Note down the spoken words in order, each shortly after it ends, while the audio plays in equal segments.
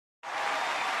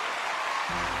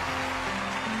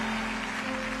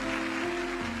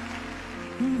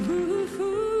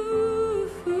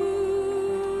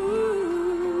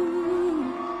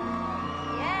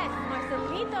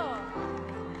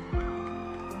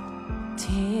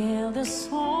till the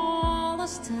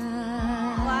smallest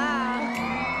time. Wow.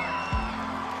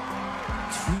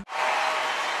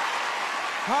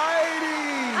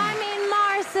 Heidi! I mean,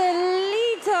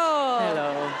 Marcelito.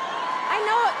 Hello. I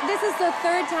know this is the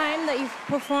third time that you've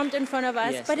performed in front of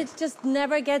us, Yes, but it just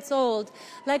never gets old.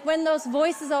 Like when those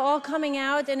voices are all coming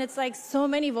out and it's like so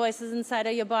many voices inside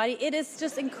of your body, it is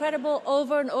just incredible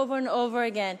over and over and over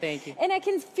again. Thank you. And I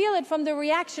can feel it from the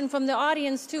reaction from the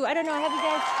audience too. I don't know, have you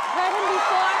guys heard him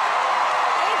before?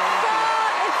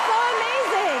 It's so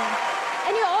amazing.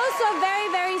 And you're also very,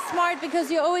 very smart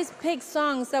because you always pick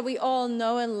songs that we all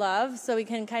know and love so we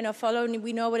can kind of follow and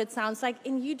we know what it sounds like.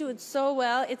 And you do it so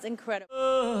well, it's incredible.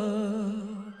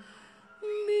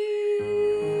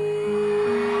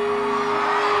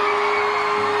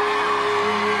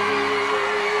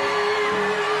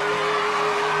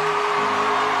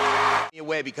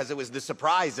 Away because it was the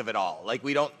surprise of it all. Like,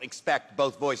 we don't expect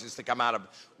both voices to come out of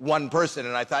one person.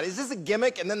 And I thought, is this a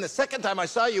gimmick? And then the second time I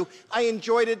saw you, I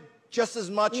enjoyed it just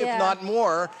as much, if not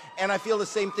more. And I feel the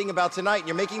same thing about tonight.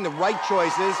 You're making the right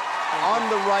choices on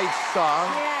the right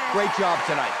song. Yeah. Great job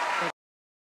tonight.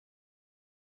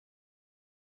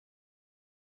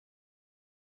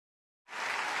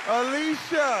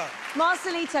 Alicia!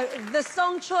 Marcelito, the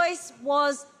song choice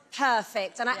was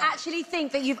perfect. And I actually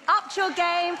think that you've upped your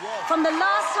game from the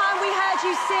last time we heard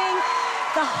you sing.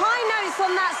 The high notes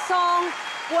on that song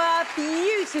were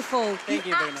beautiful. Thank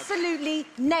you very much. Absolutely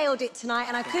nailed it tonight,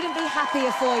 and I couldn't be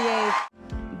happier for you.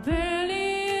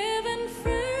 Barely even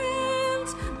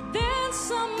friends, then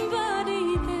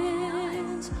somebody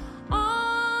bends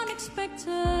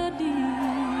unexpectedly.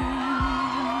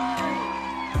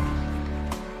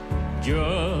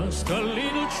 Just a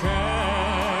little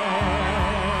chance,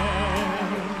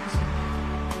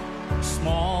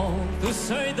 small to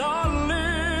say the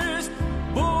least,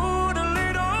 but a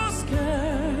little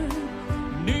scared.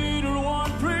 Neither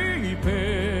one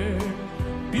prepared.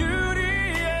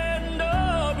 Beauty and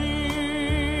the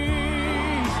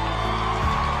Beast.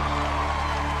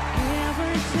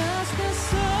 Ever just a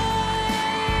sign,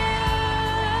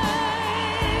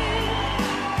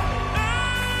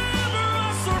 ever a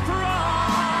surprise.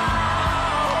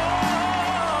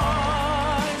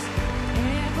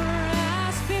 Ever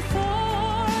as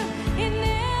before, it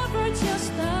never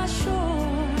just as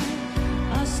sure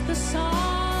as the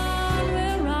sun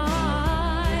will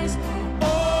rise. Oh,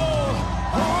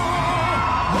 oh,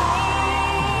 oh,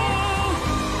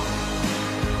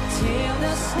 till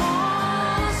the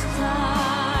smallest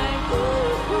time.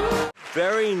 Ooh, ooh.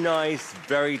 Very nice,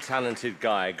 very talented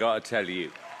guy, I gotta tell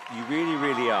you. You really,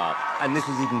 really are. And this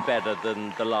was even better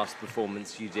than the last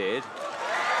performance you did.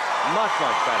 Much,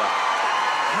 much better.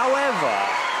 However,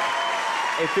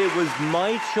 if it was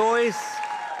my choice,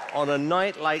 on a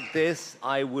night like this,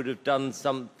 I would have done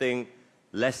something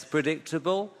less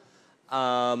predictable,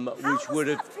 which would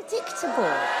have...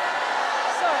 predictable?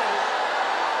 Sorry.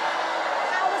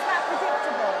 How was that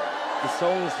predictable? The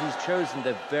songs he's chosen,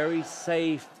 they're very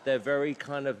safe, they're very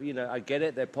kind of, you know, I get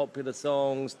it, they're popular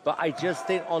songs, but I just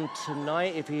think on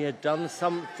tonight, if he had done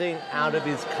something out of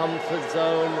his comfort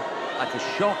zone, like a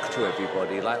shock to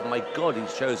everybody, like, oh my God,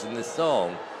 he's chosen this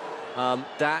song,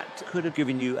 that could have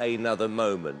given you another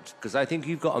moment, because I think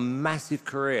you've got a massive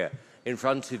career in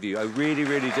front of you. I really,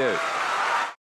 really do.